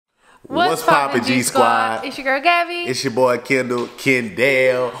What's poppin', G Squad? It's your girl Gabby. It's your boy Kendall,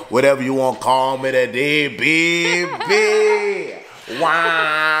 whatever you want, call me that baby.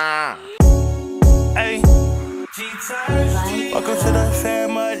 Wow. Hey, welcome to the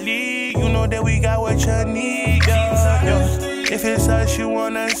family. You know that we got what you need. If it's us you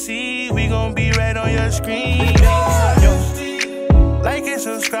wanna see, we gon' be right on your screen. Like and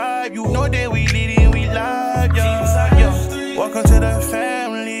subscribe. You know that we lit and we live. Welcome to the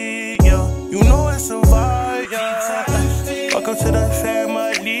family. You know it's a vibe. Welcome to the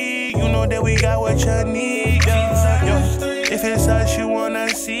family. You know that we got what you need. If it's us you wanna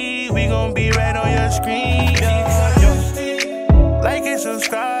see, we gon' be right on your screen. Like and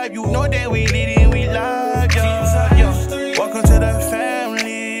subscribe. You know that we lit and we live. Welcome to the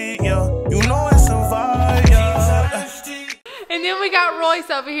family. You know it's a vibe. And then we got Royce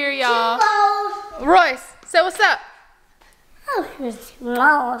over here, y'all. Royce, say what's up.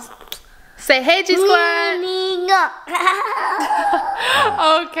 Say hey, G Squad.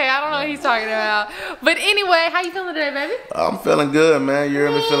 Okay, I don't know what he's talking about. But anyway, how you feeling today, baby? I'm feeling good, man. You hear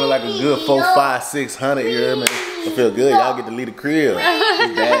me? Feeling like a good 400, 500, 600. You hear me? I feel good. Y'all get to leave the crib.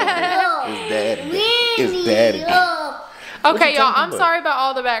 It's daddy. It's daddy. Okay, y'all, I'm sorry about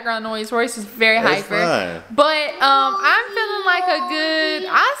all the background noise. Royce is very hyper. But I'm feeling like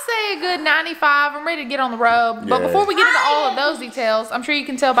I say a good 95. I'm ready to get on the road. But before we get into all of those details, I'm sure you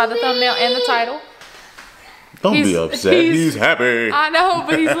can tell by the thumbnail and the title. Don't be upset. He's happy. I know,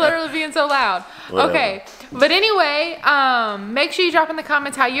 but he's literally being so loud. Okay, but anyway, make sure you drop in the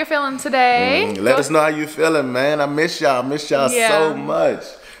comments how you're feeling today. Let us know how you feeling, man. I miss y'all. So much.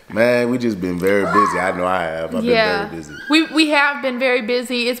 Man, we just been very busy. I know I have. I've been very busy. We have been very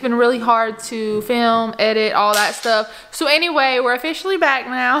busy. It's been really hard to film, edit, all that stuff. So anyway, we're officially back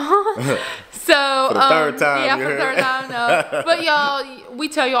now. So for the third time. Yeah, for the third time, no. But y'all, we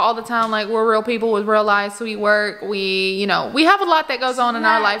tell y'all all the time, like, we're real people with real lives. So we work, we have a lot that goes on in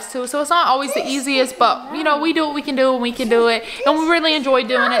our lives too. So it's not always the easiest, but we do what we can do and we can do it. And we really enjoy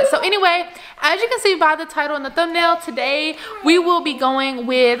doing it. So anyway, as you can see by the title and the thumbnail, today we will be going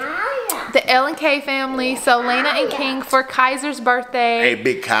with the L and K family. So Lena and King for Kaiser's birthday. Hey,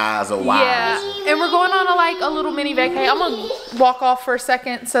 big Kaiser, wow. Yeah, and we're going on a little mini vacay. I'm gonna walk off for a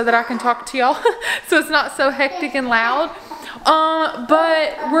second so that I can talk to y'all, so it's not so hectic and loud.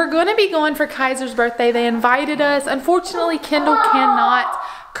 But we're gonna be going for Kaiser's birthday. They invited us. Unfortunately, Kendall cannot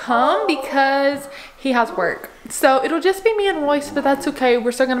come because he has work. So it'll just be me and Royce, but that's okay.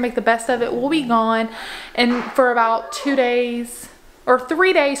 We're still gonna make the best of it. We'll be gone and for about 2 days or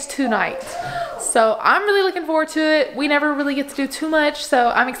 3 days, 2 nights. So I'm really looking forward to it. We never really get to do too much, so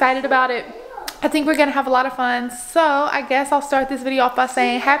I'm excited about it. I think we're gonna have a lot of fun. So I guess I'll start this video off by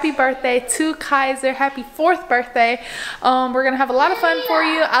saying happy birthday to Kaiser. Happy 4th birthday. We're gonna have a lot of fun for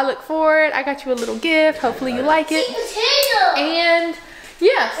you. I look forward. I got you a little gift. Hopefully you like it. And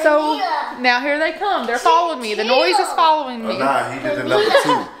yeah, so now here they come. They're following me. The noise is following me. Oh, nah, he did the number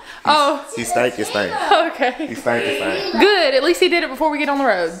 2. He stank his thing. Okay. He stank his thing. Good. At least he did it before we get on the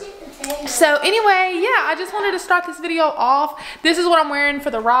road. So anyway, yeah, I just wanted to start this video off. This is what I'm wearing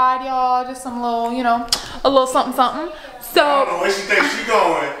for the ride, y'all. Just some little, a little something, something. So I don't know where she thinks she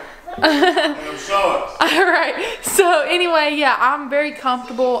going. I'm shorts. Alright, so anyway, yeah, I'm very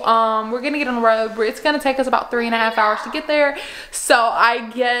comfortable. We're gonna get on the road. It's gonna take us about 3.5 hours to get there. So I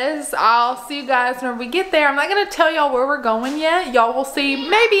guess I'll see you guys whenever we get there. I'm not gonna tell y'all where we're going yet. Y'all will see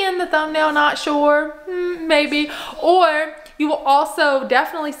maybe in the thumbnail, not sure, maybe, or you will also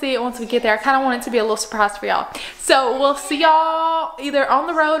definitely see it once we get there. I kind of want it to be a little surprise for y'all. So we'll see y'all either on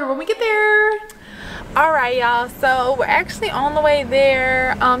the road or when we get there. Alright, y'all, so we're actually on the way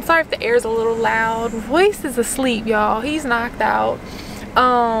there. Sorry if the air's a little loud. Royce is asleep, y'all. He's knocked out.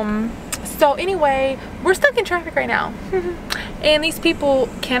 So anyway, we're stuck in traffic right now. And these people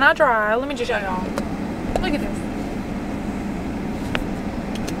cannot drive. Let me just show y'all. Look at this.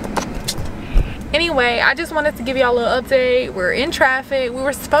 Anyway, I just wanted to give y'all a little update. We're in traffic. We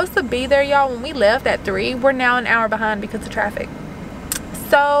were supposed to be there, y'all, when we left at 3. We're now an hour behind because of traffic.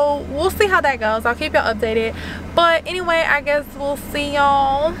 So we'll see how that goes. I'll keep y'all updated. But anyway, I guess we'll see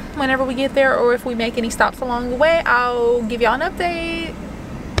y'all whenever we get there, or if we make any stops along the way, I'll give y'all an update.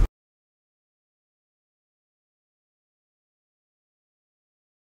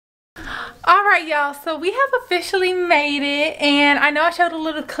 Alright, y'all, so we have officially made it, and I know I showed a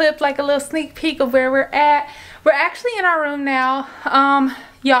little clip, like a little sneak peek of where we're at. We're actually in our room now.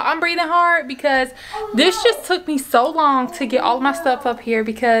 Y'all, I'm breathing hard because this just took me so long to get all of my stuff up here,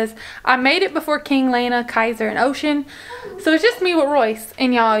 because I made it before King, Lena, Kaiser, and Ocean. So it's just me with Royce,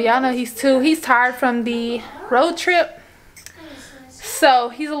 and y'all know he's tired from the road trip. So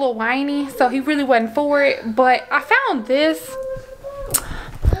he's a little whiny, so he really wasn't for it. But I found this,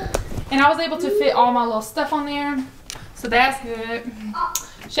 and I was able to fit all my little stuff on there. So that's good.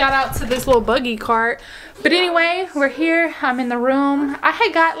 Shout out to this little buggy cart. But anyway, we're here. I'm in the room. I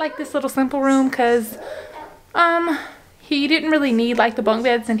had got like this little simple room because he didn't really need like the bunk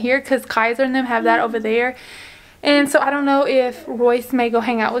beds in here because Kaiser and them have that over there. And so I don't know if Royce may go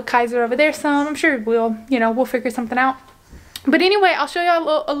hang out with Kaiser over there some. I'm sure we'll, you know, we'll figure something out. But anyway, I'll show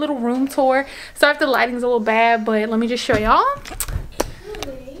y'all a little room tour. Sorry if the lighting's a little bad, but let me just show y'all.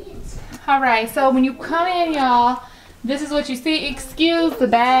 Alright, so when you come in, y'all, this is what you see. Excuse the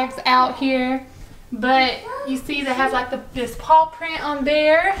bags out here, but you see they have like this paw print on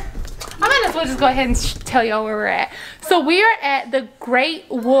there. I might as well just go ahead and tell y'all where we're at. So we are at the Great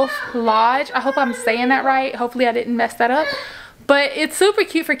Wolf Lodge. I hope I'm saying that right. Hopefully I didn't mess that up. But it's super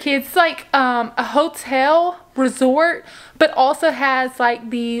cute for kids. It's like a hotel resort, but also has like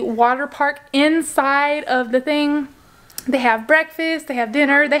the water park inside of the thing. They have breakfast, they have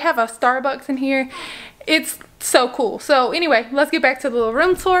dinner, they have a Starbucks in here. It's so cool. So anyway, let's get back to the little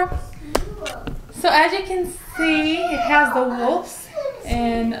room tour. So as you can see, it has the wolves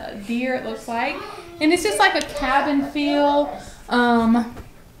and deer, it looks like. And it's just like a cabin feel.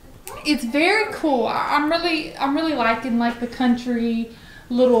 It's very cool. I'm really liking like the country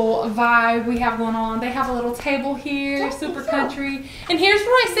little vibe we have going on. They have a little table here, super country. And here's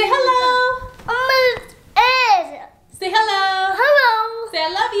Roy. Say hello. Say hello. Hello. Say I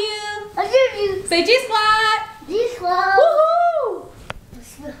love you. I love you. Say G-Squad. G-Squad. Woohoo.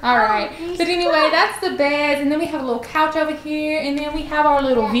 Alright. But anyway, that's the beds. And then we have a little couch over here. And then we have our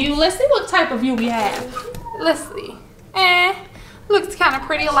little view. Let's see what type of view we have. Let's see. Looks kind of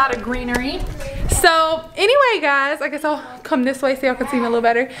pretty. A lot of greenery. So anyway, guys, I guess I'll come this way so y'all can see me a little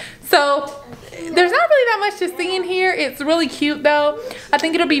better. So there's not really that much to see in here. It's really cute though. I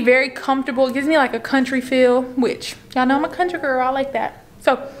think it'll be very comfortable. It gives me like a country feel, which y'all know I'm a country girl. I like that.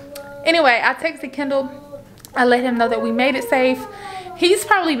 So anyway, I texted Kendall. I let him know that we made it safe. He's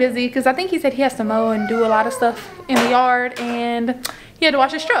probably busy because I think he said he has to mow and do a lot of stuff in the yard, and he had to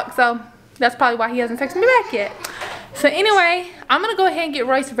wash his truck. So that's probably why he hasn't texted me back yet. So anyway, I'm gonna go ahead and get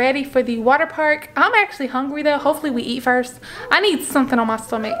Royce ready for the water park. I'm actually hungry though. Hopefully we eat first. I need something on my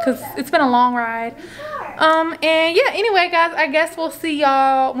stomach because it's been a long ride. And yeah, anyway guys, I guess we'll see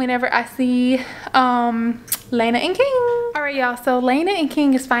y'all whenever I see Lena and King. Alright y'all, so Lena and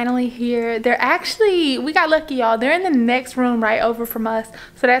King is finally here. They're actually, we got lucky y'all. They're in the next room right over from us.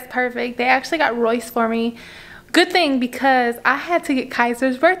 So that's perfect. They actually got Royce for me. Good thing because I had to get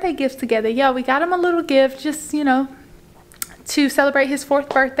Kaiser's birthday gifts together. Yeah, we got him a little gift just, you know, to celebrate his 4th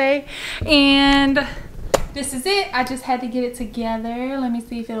birthday. And this is it. I just had to get it together. Let me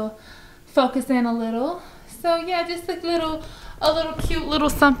see if it'll focus in a little. So yeah, just a little cute little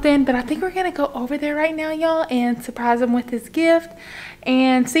something. But I think we're gonna go over there right now, y'all, and surprise him with his gift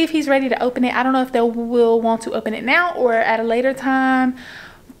and see if he's ready to open it. I don't know if they will want to open it now or at a later time,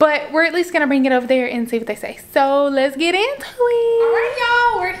 but we're at least gonna bring it over there and see what they say. So let's get into it. All right,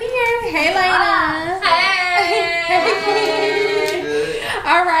 y'all, we're here. Hey, Lena. Hey.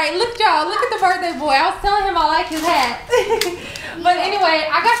 All right, look, y'all. Look at the birthday boy. I was telling him I like his hat. But anyway,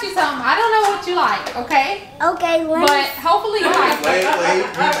 I got you something. I don't know what you like, okay? Okay, but hopefully you like it. Wait.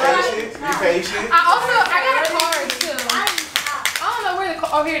 Be patient. I got a card too. I don't know where the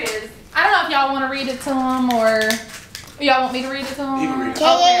card. Oh, here it is. I don't know if y'all want to read it to him or y'all want me to read it to him. You can read it.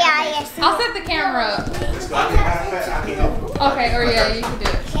 Yeah. I'll set the camera up. Okay, or yeah, you can do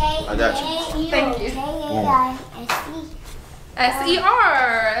it. I got you. Thank you.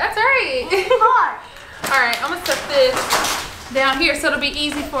 S-E-R. That's right. All right, I'm gonna set this down here so it'll be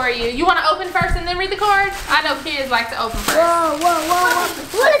easy for you. You want to open first and then read the card? I know kids like to open first. Whoa.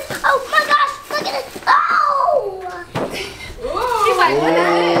 What is, oh my gosh, look at it. Oh! He's like, what is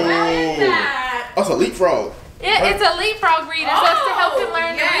that? That's a leapfrog. Yeah, it's a leapfrog reader, so it's to help him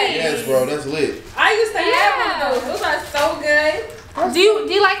learn to read. Yes, bro, that's lit. I used to have one of those. Those are so good. Do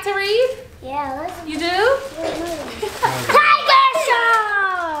you like to read? Yeah, listen. You do? Tiger!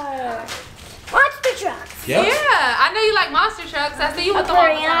 Monster trucks. Yep. Yeah, I know you like monster trucks. I see you with the one.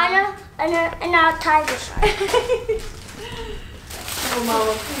 Rihanna and our tiger shark.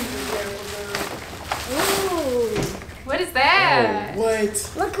 Ooh. What is that? Oh,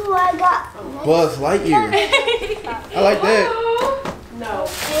 what? Look who I got. Buzz Lightyear. I like that. No.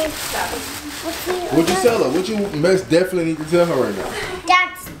 What'd you tell her? What you most definitely need to tell her right now?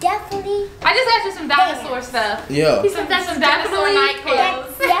 That's definitely. I just got you some dinosaur stuff. Yeah. Some dinosaur night clothes.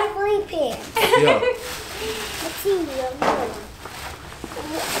 That's definitely pants. Yeah. Let's see.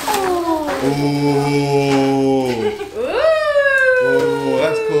 Ooh. Ooh.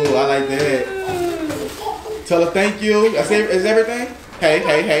 like that. Tell her thank you. That's it. Is everything? Hey.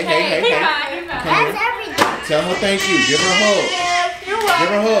 That's everything. Tell her thank you. Give her a hug. Give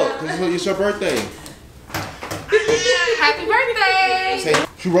her a hug. This is your birthday. Happy birthday. Say,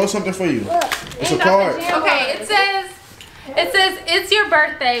 she wrote something for you. It's a card. Okay, it says, it's your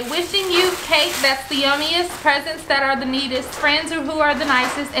birthday. Wishing you cake that's the yummiest, presents that are the neatest, friends who are the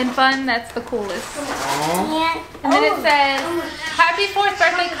nicest, and fun that's the coolest. Aww. And then it says, happy 4th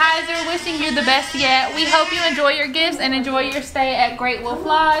birthday, Kaiser. Wishing you the best yet. We hope you enjoy your gifts and enjoy your stay at Great Wolf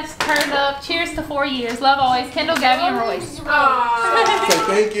Lodge. Turned up. Cheers to 4 years. Love always. Kendall, Gabby, and Royce. Say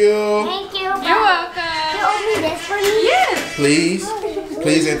thank you. Thank you. You're welcome. You owe me this for me? Yes. Please.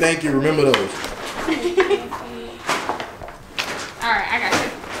 Please and thank you. Remember those. Alright, I got you.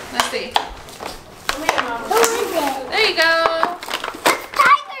 Let's see. Who is it? There you go. It's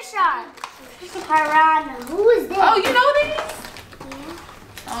Tiger Shark. Piranha. Who is this? Oh, you know these?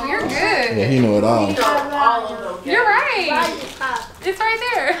 Oh, you're good. Yeah, he know it all. You're right. It's right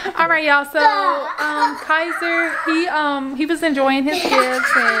there. All right, y'all. So, Kaiser, he was enjoying his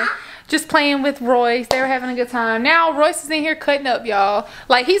gifts and just playing with Royce. They were having a good time. Now Royce is in here cutting up, y'all.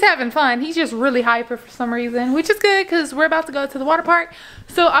 Like, he's having fun. He's just really hyper for some reason, which is good because we're about to go to the water park.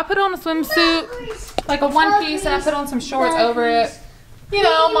 So I put on a swimsuit, like a one piece, and I put on some shorts over it. You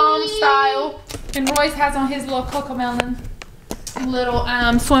know, mom style. And Royce has on his little Cocomelon little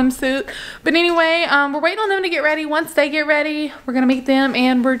swimsuit. But anyway, we're waiting on them to get ready. Once they get ready, we're gonna meet them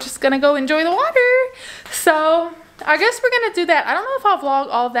and we're just gonna go enjoy the water. So I guess we're gonna do that. I don't know if I'll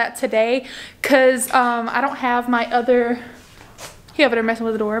vlog all of that today because I don't have my other, he over there messing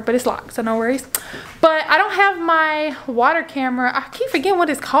with the door, but it's locked, so no worries. But I don't have my water camera. I keep forgetting what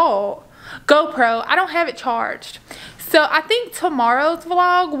it's called. GoPro. I don't have it charged. So I think tomorrow's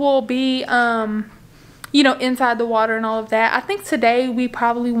vlog will be you know, inside the water and all of that. I think today we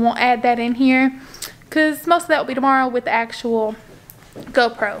probably won't add that in here because most of that will be tomorrow with the actual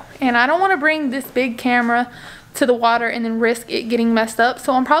GoPro. And I don't want to bring this big camera to the water and then risk it getting messed up.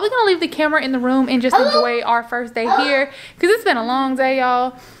 So I'm probably going to leave the camera in the room and just enjoy our first day here because it's been a long day,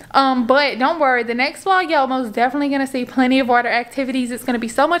 y'all. But don't worry, the next vlog, y'all most definitely gonna see plenty of water activities. It's gonna be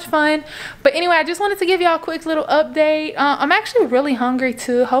so much fun. But anyway, I just wanted to give y'all a quick little update. I'm actually really hungry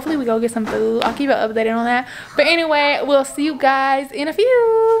too. Hopefully we go get some food. I'll keep you updated on that. But anyway, we'll see you guys in a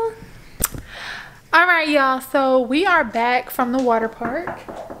few. All right, y'all, so we are back from the water park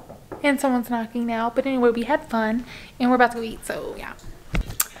and someone's knocking now. But anyway, we had fun and we're about to go eat, so yeah.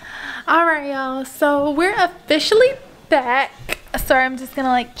 All right, y'all, so we're officially back. Sorry, I'm just gonna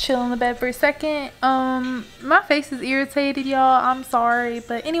like chill in the bed for a second. My face is irritated, y'all. I'm sorry,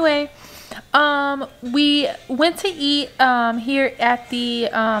 but anyway, we went to eat here at the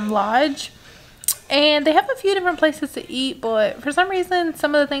lodge, and they have a few different places to eat, but for some reason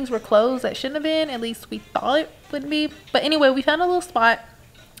some of the things were closed that shouldn't have been. At least we thought it would be. But anyway, we found a little spot.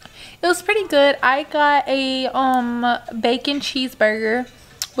 It was pretty good. I got a bacon cheeseburger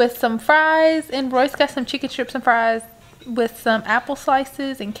with some fries, and Royce got some chicken strips and fries with some apple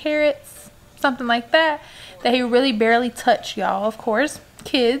slices and carrots, something like that he really barely touched, y'all. Of course,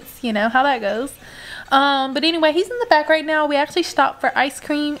 kids, you know how that goes. But anyway, he's in the back right now. We actually stopped for ice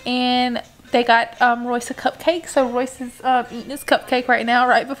cream and they got Royce a cupcake, so Royce is eating his cupcake right now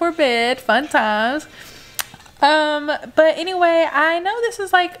right before bed. Fun times. But anyway, I know this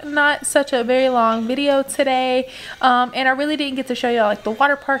is like not such a very long video today, and I really didn't get to show y'all like the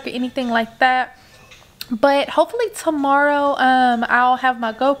water park or anything like that. But hopefully tomorrow I'll have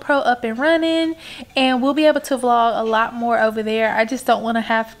my GoPro up and running and we'll be able to vlog a lot more over there. I just don't want to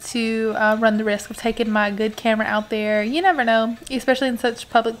have to run the risk of taking my good camera out there. You never know, especially in such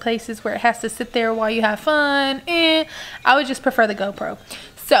public places where it has to sit there while you have fun. I would just prefer the GoPro.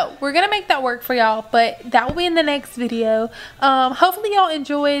 So we're gonna make that work for y'all, but that will be in the next video. Hopefully y'all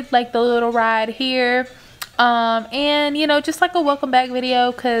enjoyed like the little ride here, and you know, just like a welcome back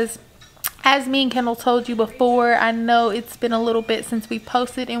video, because as me and Kendall told you before, I know it's been a little bit since we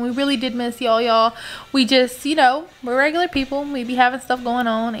posted and we really did miss y'all. We just, you know, we're regular people. We be having stuff going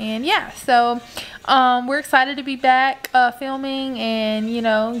on, and yeah, so we're excited to be back filming and, you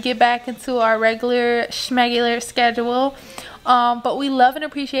know, get back into our regular schmegular schedule. But we love and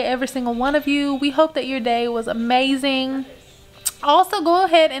appreciate every single one of you. We hope that your day was amazing. Also, go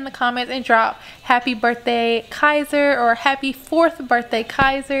ahead in the comments and drop happy birthday Kaiser or happy 4th birthday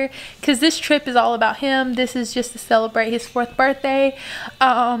Kaiser, because this trip is all about him. This is just to celebrate his 4th birthday.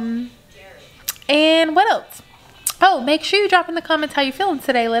 And what else? Oh, make sure you drop in the comments how you're feeling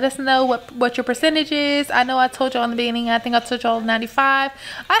today. Let us know what your percentage is. I know I told y'all in the beginning. I think I told y'all 95.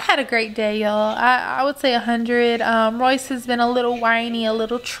 I had a great day, y'all. I would say 100. Royce has been a little whiny, a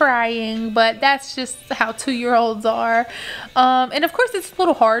little trying, but that's just how 2-year-olds are. And of course, it's a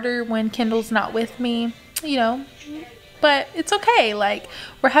little harder when Kendall's not with me, you know. But it's okay. Like,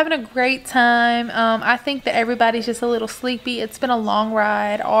 we're having a great time. I think that everybody's just a little sleepy. It's been a long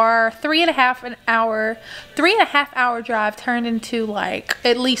ride. Our 3.5 hour drive turned into like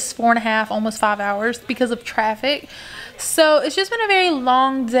at least 4.5, almost 5 hours because of traffic. So it's just been a very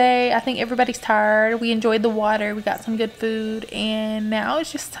long day. I think everybody's tired. We enjoyed the water. We got some good food. And now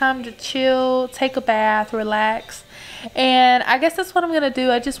it's just time to chill, take a bath, relax. And I guess that's what I'm going to do.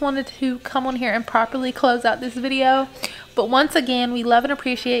 I just wanted to come on here and properly close out this video. But once again, we love and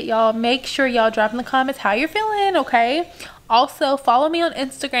appreciate y'all. Make sure y'all drop in the comments how you're feeling, okay? Also, follow me on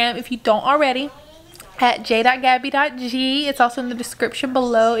Instagram if you don't already at j.gabby.g. It's also in the description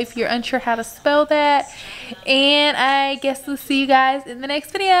below if you're unsure how to spell that. And I guess we'll see you guys in the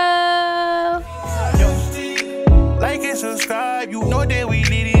next video. Like and subscribe, you know that we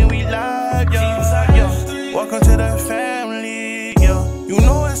lead and we live, yo. Welcome to the family.